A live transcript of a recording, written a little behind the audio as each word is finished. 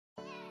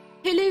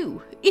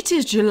Hello, it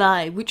is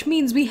July, which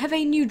means we have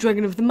a new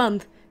Dragon of the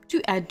Month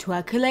to add to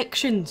our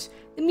collections.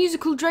 The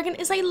musical dragon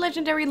is a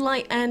legendary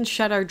light and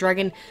shadow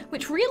dragon,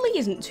 which really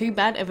isn't too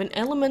bad of an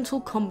elemental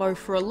combo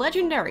for a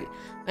legendary.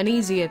 An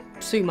easier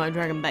sumo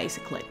dragon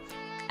basically.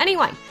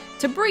 Anyway,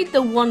 to breed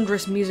the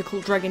wondrous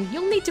musical dragon,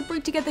 you'll need to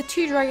breed together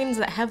two dragons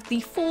that have the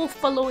four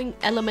following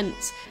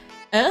elements: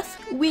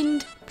 earth,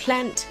 wind,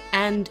 plant,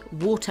 and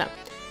water.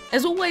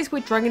 As always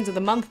with Dragons of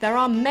the Month, there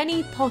are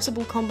many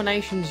possible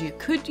combinations you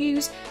could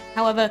use.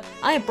 However,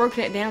 I have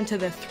broken it down to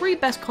the 3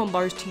 best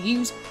combos to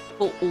use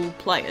for all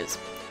players.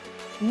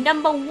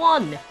 Number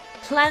 1,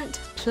 Plant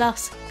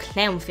plus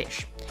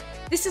Clownfish.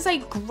 This is a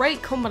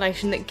great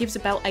combination that gives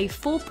about a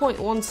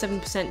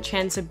 4.17%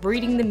 chance of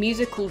breeding the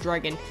musical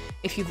dragon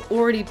if you've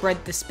already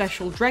bred the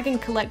special dragon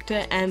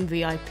collector and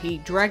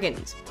VIP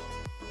dragons.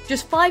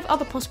 Just 5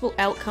 other possible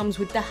outcomes,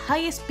 with the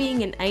highest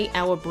being an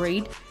 8-hour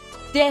breed.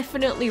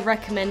 Definitely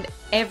recommend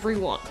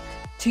everyone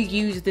to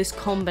use this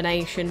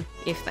combination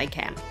if they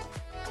can.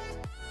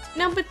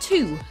 Number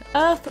 2,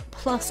 Earth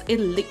plus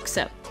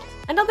Elixir.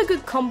 Another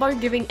good combo,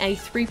 giving a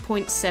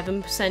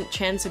 3.7%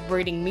 chance of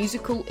breeding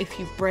musical if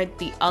you bred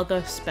the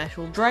other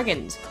special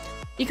dragons.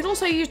 You can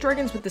also use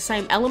dragons with the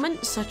same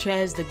elements, such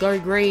as the Go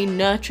Green,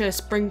 Nurture,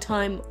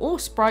 Springtime, or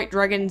Sprite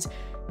dragons,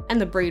 and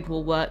the breed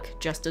will work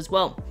just as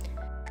well.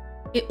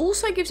 It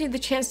also gives you the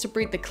chance to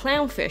breed the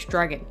Clownfish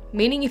dragon,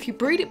 meaning if you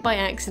breed it by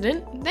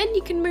accident, then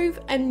you can move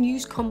and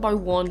use combo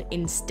 1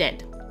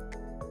 instead.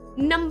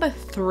 Number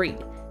 3,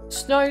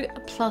 Snow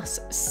plus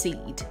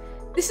Seed.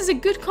 This is a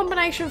good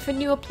combination for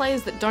newer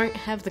players that don't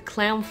have the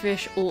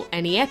Clownfish or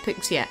any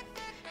epics yet.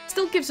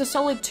 Still gives a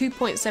solid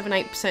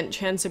 2.78%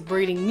 chance of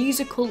breeding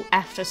musical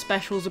after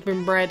specials have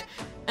been bred,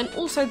 and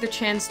also the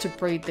chance to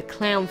breed the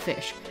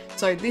Clownfish,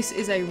 so this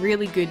is a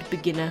really good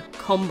beginner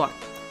combo.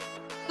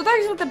 So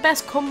those are the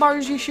best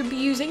combos you should be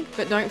using,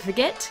 but don't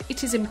forget,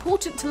 it is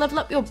important to level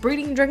up your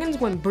breeding dragons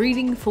when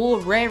breeding for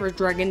rarer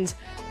dragons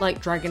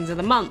like Dragons of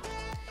the Month.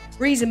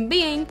 Reason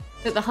being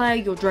that the higher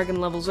your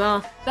dragon levels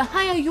are, the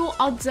higher your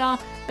odds are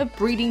of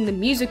breeding the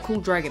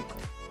musical dragon.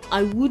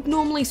 I would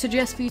normally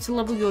suggest for you to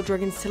level your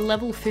dragons to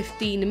level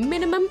 15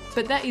 minimum,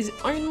 but that is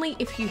only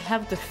if you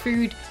have the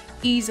food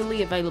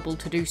easily available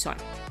to do so.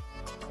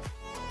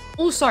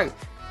 Also,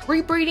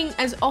 rebreeding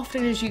as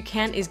often as you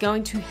can is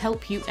going to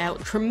help you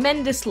out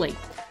tremendously.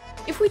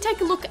 If we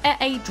take a look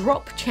at a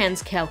drop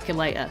chance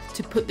calculator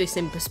to put this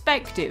in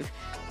perspective,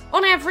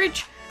 on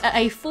average, at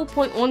a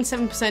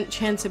 4.17%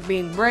 chance of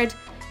being bred,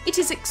 it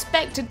is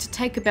expected to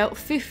take about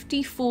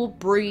 54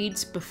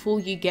 breeds before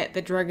you get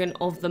the Dragon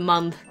of the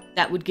Month.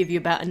 That would give you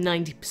about a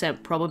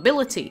 90%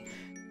 probability,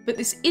 but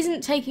this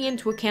isn't taking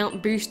into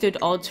account boosted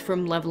odds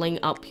from leveling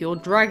up your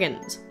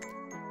dragons.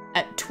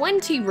 At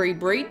 20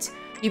 rebreeds,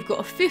 you've got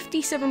a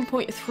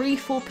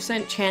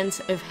 57.34% chance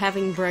of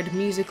having bred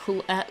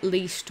musical at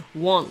least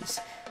once.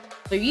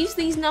 So use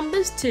these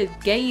numbers to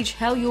gauge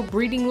how your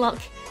breeding luck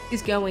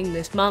is going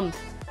this month.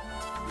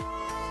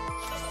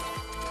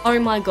 Oh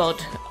my god,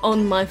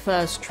 on my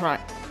first try.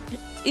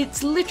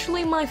 It's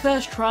literally my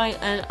first try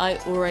and I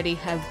already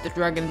have the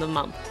Dragon of the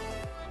Month.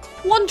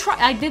 One try!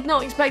 I did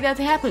not expect that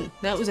to happen.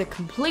 That was a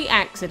complete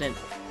accident.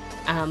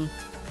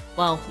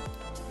 Well,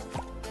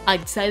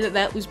 I'd say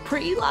that was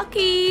pretty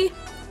lucky.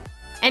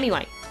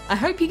 Anyway, I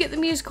hope you get the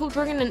musical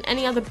dragon and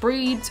any other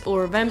breeds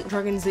or event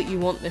dragons that you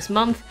want this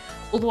month.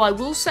 Although I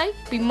will say,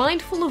 be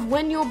mindful of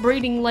when you're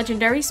breeding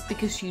legendaries,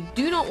 because you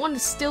do not want to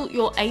stilt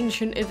your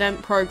ancient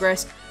event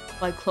progress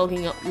by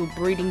clogging up your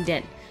breeding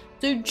den.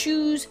 So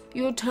choose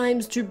your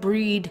times to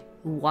breed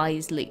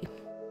wisely.